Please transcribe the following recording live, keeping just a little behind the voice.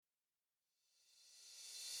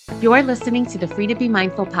You're listening to the Free to Be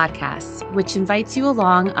Mindful podcast, which invites you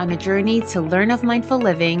along on a journey to learn of mindful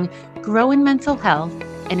living, grow in mental health,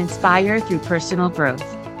 and inspire through personal growth.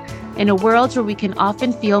 In a world where we can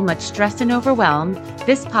often feel much stress and overwhelm,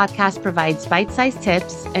 this podcast provides bite-sized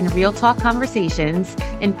tips and real talk conversations,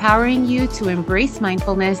 empowering you to embrace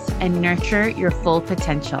mindfulness and nurture your full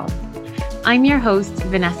potential. I'm your host,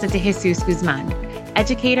 Vanessa de Jesus Guzman,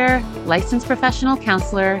 educator, licensed professional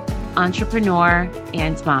counselor, entrepreneur,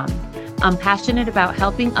 and mom. I'm passionate about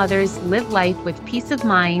helping others live life with peace of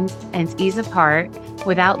mind and ease of heart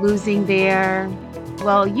without losing their,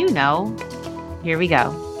 here we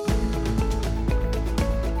go.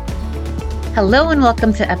 Hello and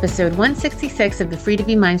welcome to episode 166 of the Free to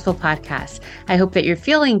Be Mindful podcast. I hope that you're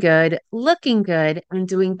feeling good, looking good, and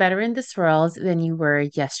doing better in this world than you were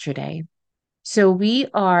yesterday. So we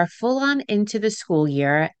are full on into the school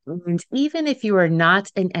year, and even if you are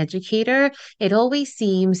not an educator, it always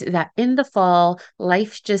seems that in the fall,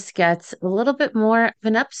 life just gets a little bit more of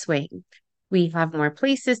an upswing. We have more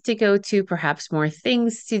places to go to, perhaps more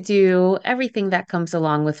things to do, everything that comes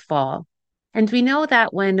along with fall. And we know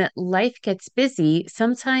that when life gets busy,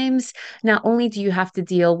 sometimes not only do you have to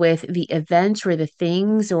deal with the event or the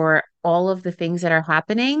things or all of the things that are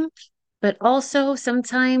happening, but also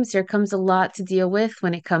sometimes there comes a lot to deal with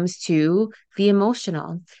when it comes to the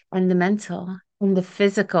emotional and the mental and the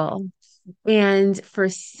physical. And for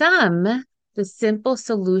some, the simple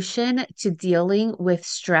solution to dealing with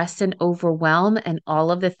stress and overwhelm and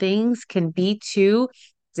all of the things can be to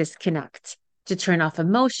disconnect, to turn off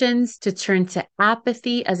emotions, to turn to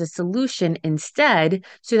apathy as a solution instead,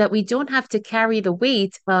 so that we don't have to carry the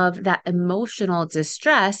weight of that emotional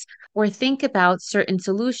distress or think about certain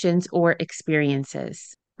solutions or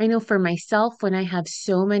experiences. I know for myself, when I have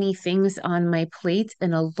so many things on my plate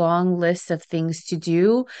and a long list of things to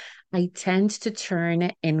do, I tend to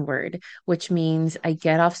turn inward, which means I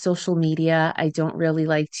get off social media. I don't really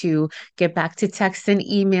like to get back to texts and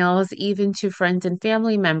emails, even to friends and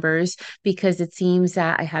family members, because it seems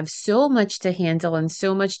that I have so much to handle and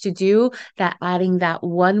so much to do that adding that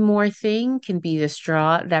one more thing can be the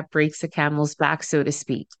straw that breaks the camel's back, so to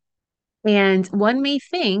speak. And one may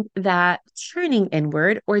think that turning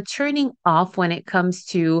inward or turning off when it comes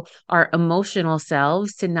to our emotional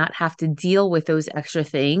selves to not have to deal with those extra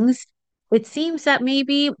things, it seems that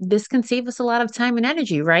maybe this can save us a lot of time and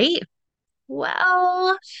energy, right?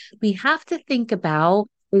 Well, we have to think about,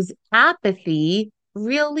 is apathy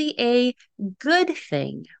really a good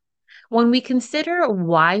thing? When we consider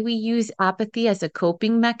why we use apathy as a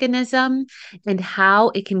coping mechanism and how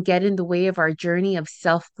it can get in the way of our journey of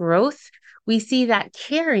self growth, we see that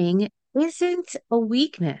caring isn't a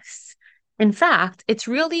weakness. In fact, it's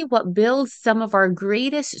really what builds some of our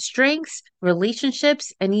greatest strengths,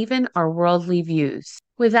 relationships, and even our worldly views.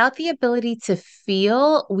 Without the ability to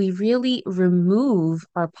feel, we really remove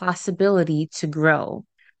our possibility to grow.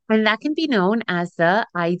 And that can be known as the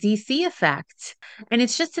IDC effect. And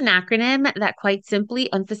it's just an acronym that quite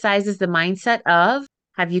simply emphasizes the mindset of,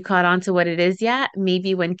 have you caught on to what it is yet?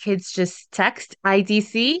 Maybe when kids just text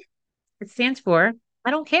IDC, it stands for,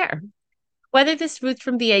 I don't care. Whether this roots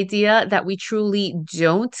from the idea that we truly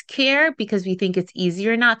don't care because we think it's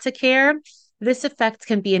easier not to care, this effect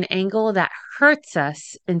can be an angle that hurts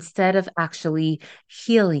us instead of actually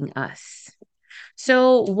healing us.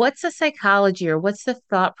 So, what's the psychology or what's the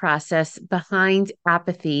thought process behind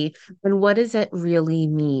apathy, and what does it really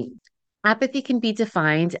mean? Apathy can be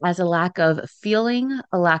defined as a lack of feeling,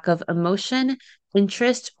 a lack of emotion,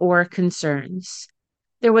 interest, or concerns.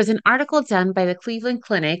 There was an article done by the Cleveland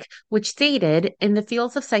Clinic which stated in the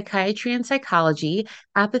fields of psychiatry and psychology,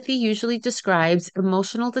 apathy usually describes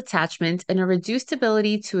emotional detachment and a reduced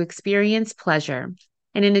ability to experience pleasure.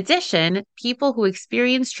 And in addition, people who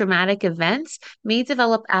experience traumatic events may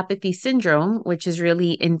develop apathy syndrome, which is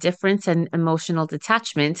really indifference and emotional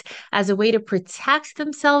detachment, as a way to protect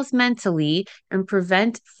themselves mentally and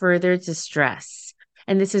prevent further distress.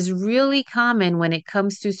 And this is really common when it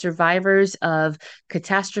comes to survivors of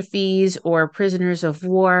catastrophes or prisoners of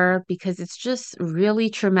war, because it's just really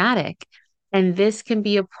traumatic. And this can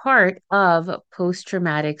be a part of post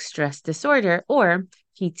traumatic stress disorder or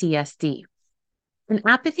PTSD. And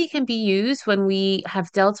apathy can be used when we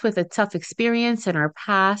have dealt with a tough experience in our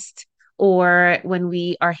past, or when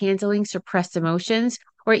we are handling suppressed emotions,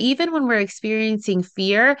 or even when we're experiencing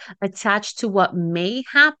fear attached to what may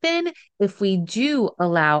happen if we do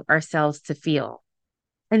allow ourselves to feel.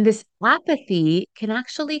 And this apathy can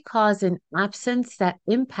actually cause an absence that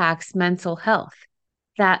impacts mental health,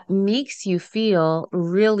 that makes you feel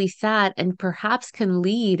really sad and perhaps can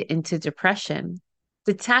lead into depression.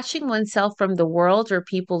 Detaching oneself from the world or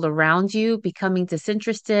people around you, becoming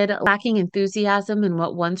disinterested, lacking enthusiasm in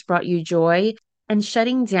what once brought you joy, and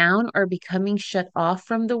shutting down or becoming shut off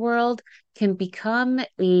from the world can become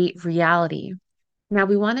a reality. Now,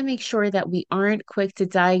 we want to make sure that we aren't quick to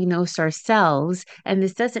diagnose ourselves, and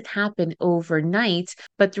this doesn't happen overnight,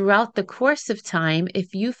 but throughout the course of time,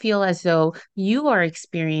 if you feel as though you are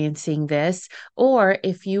experiencing this, or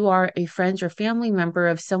if you are a friend or family member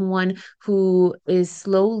of someone who is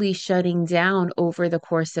slowly shutting down over the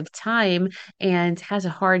course of time and has a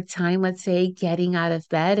hard time, let's say, getting out of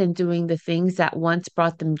bed and doing the things that once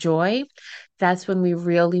brought them joy, that's when we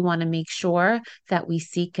really want to make sure that we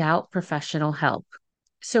seek out professional help.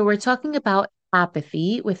 So we're talking about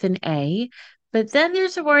apathy with an A, but then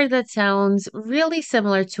there's a word that sounds really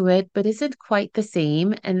similar to it, but isn't quite the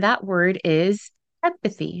same, and that word is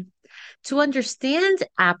empathy. To understand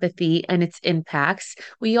apathy and its impacts,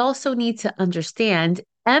 we also need to understand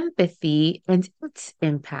empathy and its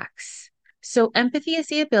impacts. So, empathy is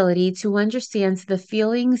the ability to understand the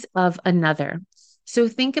feelings of another. So,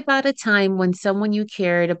 think about a time when someone you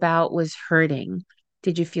cared about was hurting.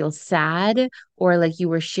 Did you feel sad or like you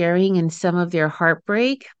were sharing in some of their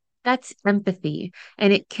heartbreak? That's empathy,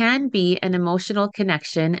 and it can be an emotional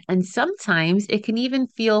connection, and sometimes it can even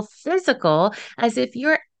feel physical as if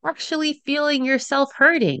you're actually feeling yourself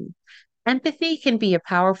hurting. Empathy can be a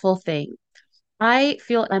powerful thing. I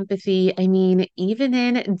feel empathy. I mean, even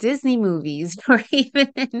in Disney movies or even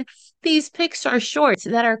in these Pixar shorts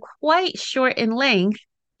that are quite short in length,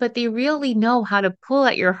 but they really know how to pull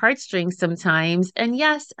at your heartstrings sometimes. And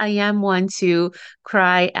yes, I am one to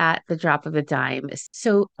cry at the drop of a dime.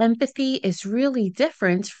 So, empathy is really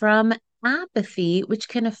different from apathy, which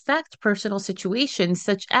can affect personal situations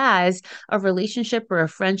such as a relationship or a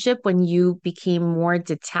friendship when you became more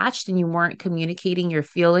detached and you weren't communicating your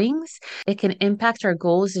feelings. It can impact our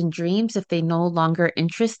goals and dreams if they no longer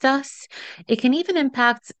interest us. It can even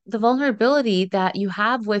impact the vulnerability that you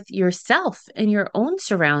have with yourself and your own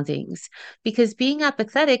surroundings, because being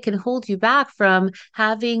apathetic can hold you back from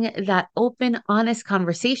having that open, honest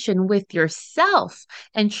conversation with yourself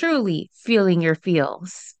and truly feeling your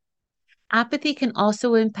feels. Apathy can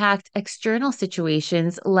also impact external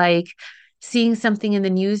situations like seeing something in the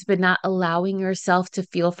news but not allowing yourself to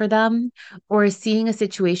feel for them, or seeing a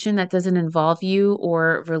situation that doesn't involve you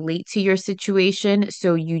or relate to your situation,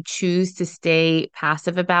 so you choose to stay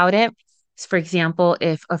passive about it. For example,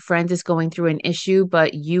 if a friend is going through an issue,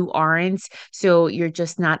 but you aren't, so you're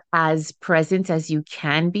just not as present as you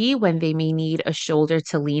can be when they may need a shoulder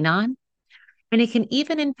to lean on. And it can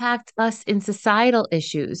even impact us in societal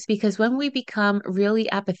issues because when we become really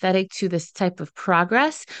apathetic to this type of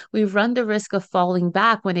progress, we run the risk of falling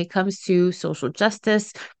back when it comes to social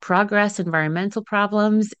justice, progress, environmental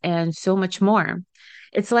problems, and so much more.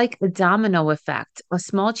 It's like a domino effect. A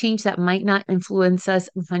small change that might not influence us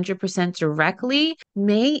 100% directly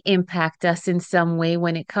may impact us in some way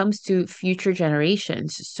when it comes to future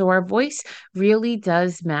generations. So our voice really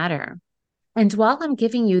does matter. And while I'm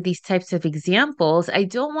giving you these types of examples, I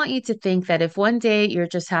don't want you to think that if one day you're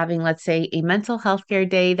just having, let's say, a mental health care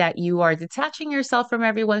day, that you are detaching yourself from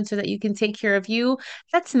everyone so that you can take care of you.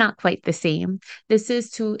 That's not quite the same. This is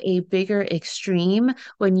to a bigger extreme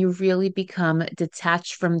when you really become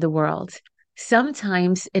detached from the world.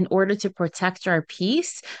 Sometimes, in order to protect our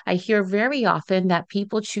peace, I hear very often that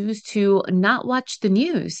people choose to not watch the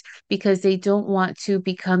news because they don't want to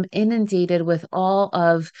become inundated with all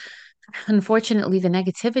of, unfortunately, the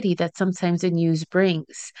negativity that sometimes the news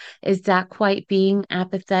brings. Is that quite being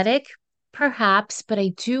apathetic? Perhaps, but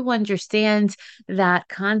I do understand that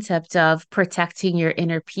concept of protecting your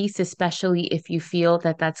inner peace, especially if you feel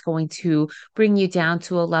that that's going to bring you down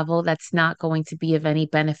to a level that's not going to be of any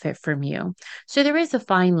benefit from you. So there is a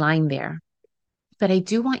fine line there. But I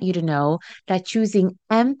do want you to know that choosing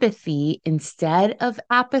empathy instead of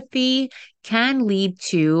apathy can lead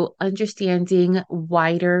to understanding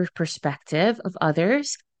wider perspective of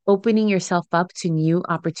others, opening yourself up to new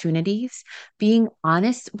opportunities, being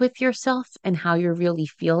honest with yourself and how you're really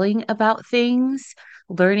feeling about things,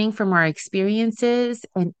 learning from our experiences,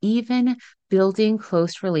 and even building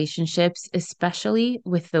close relationships, especially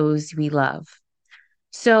with those we love.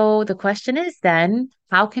 So the question is then,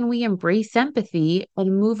 how can we embrace empathy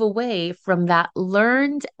and move away from that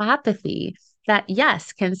learned apathy that,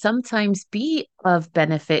 yes, can sometimes be of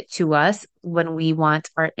benefit to us when we want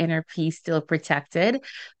our inner peace still protected,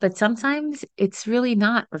 but sometimes it's really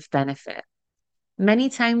not of benefit. Many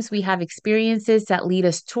times we have experiences that lead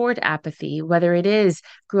us toward apathy, whether it is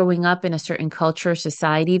growing up in a certain culture or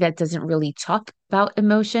society that doesn't really talk about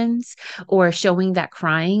emotions, or showing that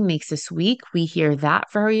crying makes us weak. We hear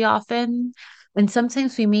that very often. And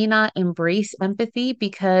sometimes we may not embrace empathy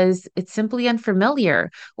because it's simply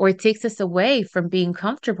unfamiliar, or it takes us away from being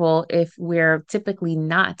comfortable if we're typically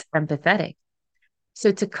not empathetic.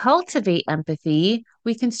 So, to cultivate empathy,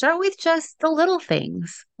 we can start with just the little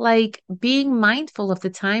things, like being mindful of the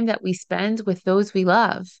time that we spend with those we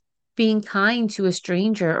love, being kind to a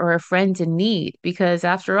stranger or a friend in need, because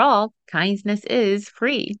after all, kindness is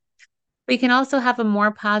free. We can also have a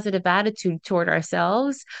more positive attitude toward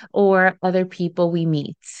ourselves or other people we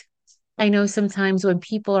meet. I know sometimes when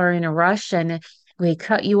people are in a rush and they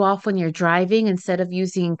cut you off when you're driving, instead of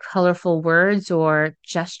using colorful words or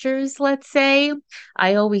gestures, let's say,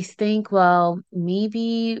 I always think, well,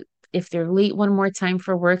 maybe if they're late one more time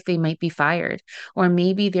for work, they might be fired. Or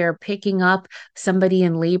maybe they're picking up somebody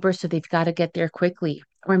in labor, so they've got to get there quickly.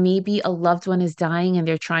 Or maybe a loved one is dying and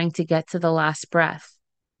they're trying to get to the last breath.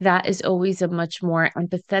 That is always a much more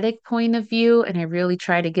empathetic point of view. And I really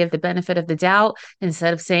try to give the benefit of the doubt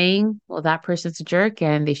instead of saying, well, that person's a jerk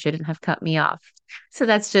and they shouldn't have cut me off. So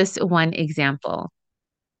that's just one example.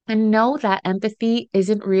 And know that empathy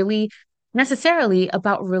isn't really necessarily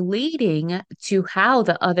about relating to how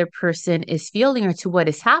the other person is feeling or to what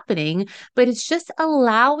is happening, but it's just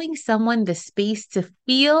allowing someone the space to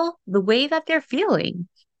feel the way that they're feeling.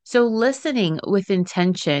 So, listening with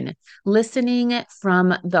intention, listening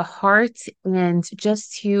from the heart, and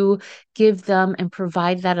just to give them and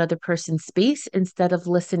provide that other person space instead of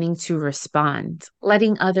listening to respond,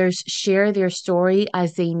 letting others share their story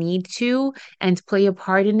as they need to and play a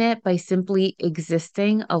part in it by simply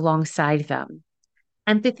existing alongside them.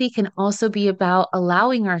 Empathy can also be about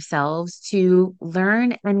allowing ourselves to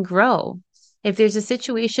learn and grow. If there's a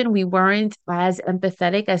situation we weren't as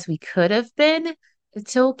empathetic as we could have been,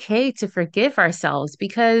 it's okay to forgive ourselves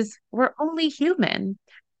because we're only human.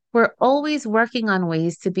 We're always working on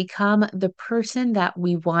ways to become the person that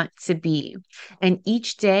we want to be. And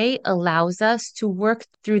each day allows us to work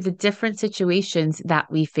through the different situations that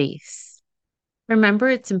we face. Remember,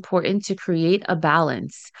 it's important to create a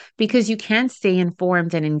balance because you can stay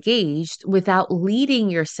informed and engaged without leading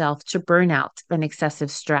yourself to burnout and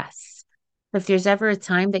excessive stress. If there's ever a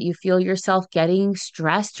time that you feel yourself getting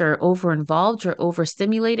stressed or overinvolved or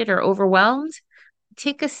overstimulated or overwhelmed,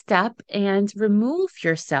 take a step and remove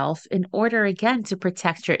yourself in order again to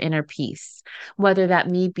protect your inner peace, whether that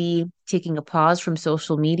may be taking a pause from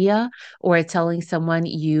social media or telling someone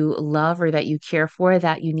you love or that you care for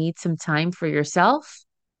that you need some time for yourself.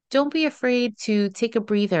 Don't be afraid to take a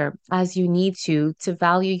breather as you need to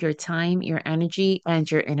value your time, your energy,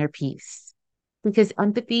 and your inner peace. Because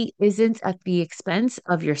empathy isn't at the expense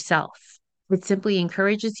of yourself. It simply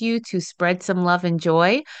encourages you to spread some love and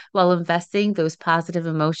joy while investing those positive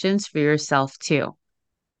emotions for yourself too.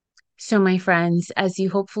 So, my friends, as you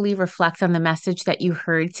hopefully reflect on the message that you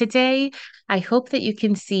heard today, I hope that you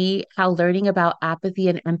can see how learning about apathy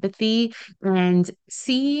and empathy and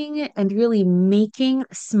seeing and really making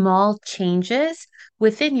small changes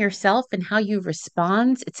within yourself and how you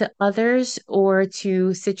respond to others or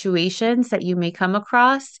to situations that you may come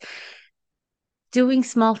across. Doing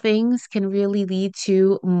small things can really lead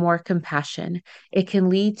to more compassion. It can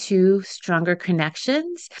lead to stronger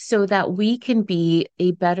connections so that we can be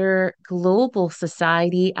a better global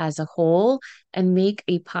society as a whole and make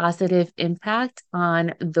a positive impact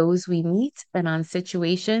on those we meet and on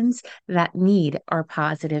situations that need our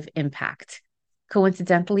positive impact.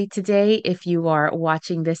 Coincidentally, today, if you are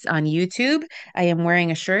watching this on YouTube, I am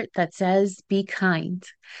wearing a shirt that says, Be kind.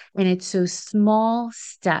 And it's those small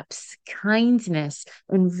steps, kindness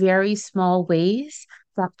in very small ways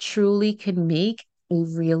that truly can make a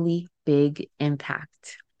really big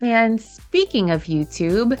impact. And speaking of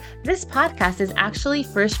YouTube, this podcast is actually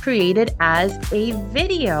first created as a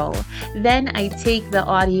video. Then I take the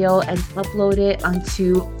audio and upload it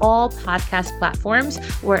onto all podcast platforms.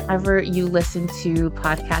 Wherever you listen to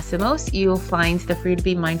podcasts the most, you'll find the Free to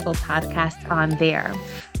Be Mindful podcast on there.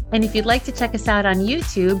 And if you'd like to check us out on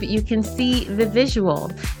YouTube, you can see the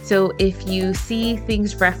visual. So if you see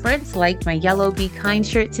things referenced like my yellow Be Kind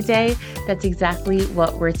shirt today, that's exactly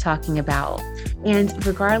what we're talking about. And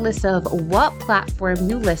regardless of what platform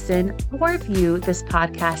you listen or view this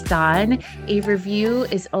podcast on, a review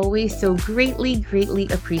is always so greatly, greatly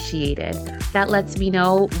appreciated. That lets me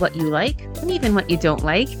know what you like and even what you don't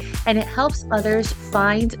like. And it helps others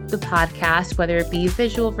find the podcast, whether it be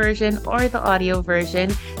visual version or the audio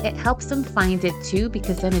version, it helps them find it too,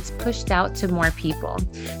 because then it's pushed out to more people.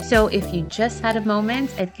 So if you just had a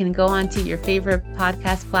moment and can go onto your favorite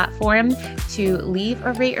podcast platform to leave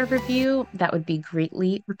a rate or review, that would be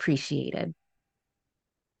greatly appreciated.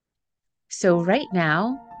 So right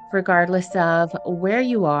now, regardless of where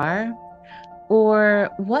you are or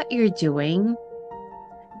what you're doing,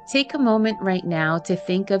 take a moment right now to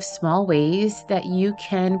think of small ways that you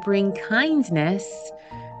can bring kindness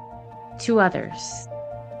to others.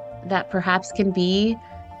 That perhaps can be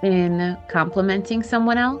in complimenting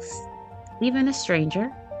someone else, even a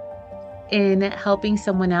stranger, in helping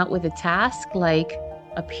someone out with a task like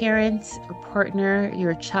a parent, a partner,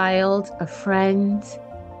 your child, a friend,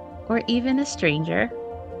 or even a stranger,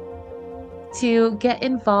 to get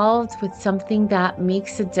involved with something that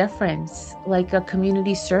makes a difference, like a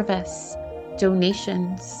community service,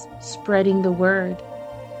 donations, spreading the word,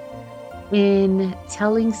 in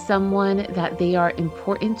telling someone that they are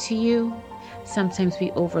important to you. Sometimes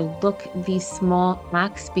we overlook these small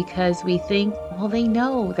acts because we think, well, they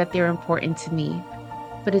know that they're important to me.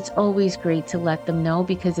 But it's always great to let them know,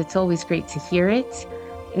 because it's always great to hear it.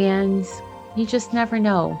 And you just never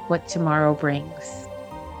know what tomorrow brings.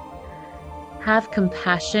 Have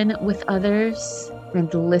compassion with others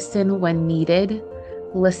and listen when needed.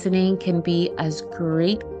 Listening can be as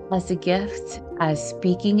great as a gift as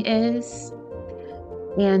speaking is.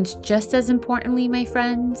 And just as importantly, my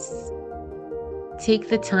friends, take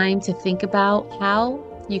the time to think about how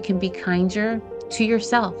you can be kinder to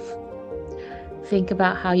yourself. Think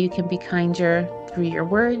about how you can be kinder through your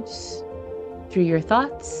words, through your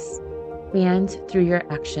thoughts, and through your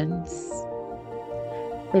actions.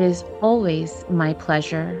 It is always my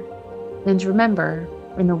pleasure. And remember,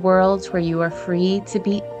 in a world where you are free to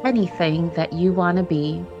be anything that you want to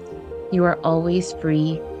be, you are always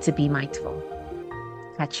free to be mindful.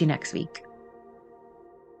 Catch you next week.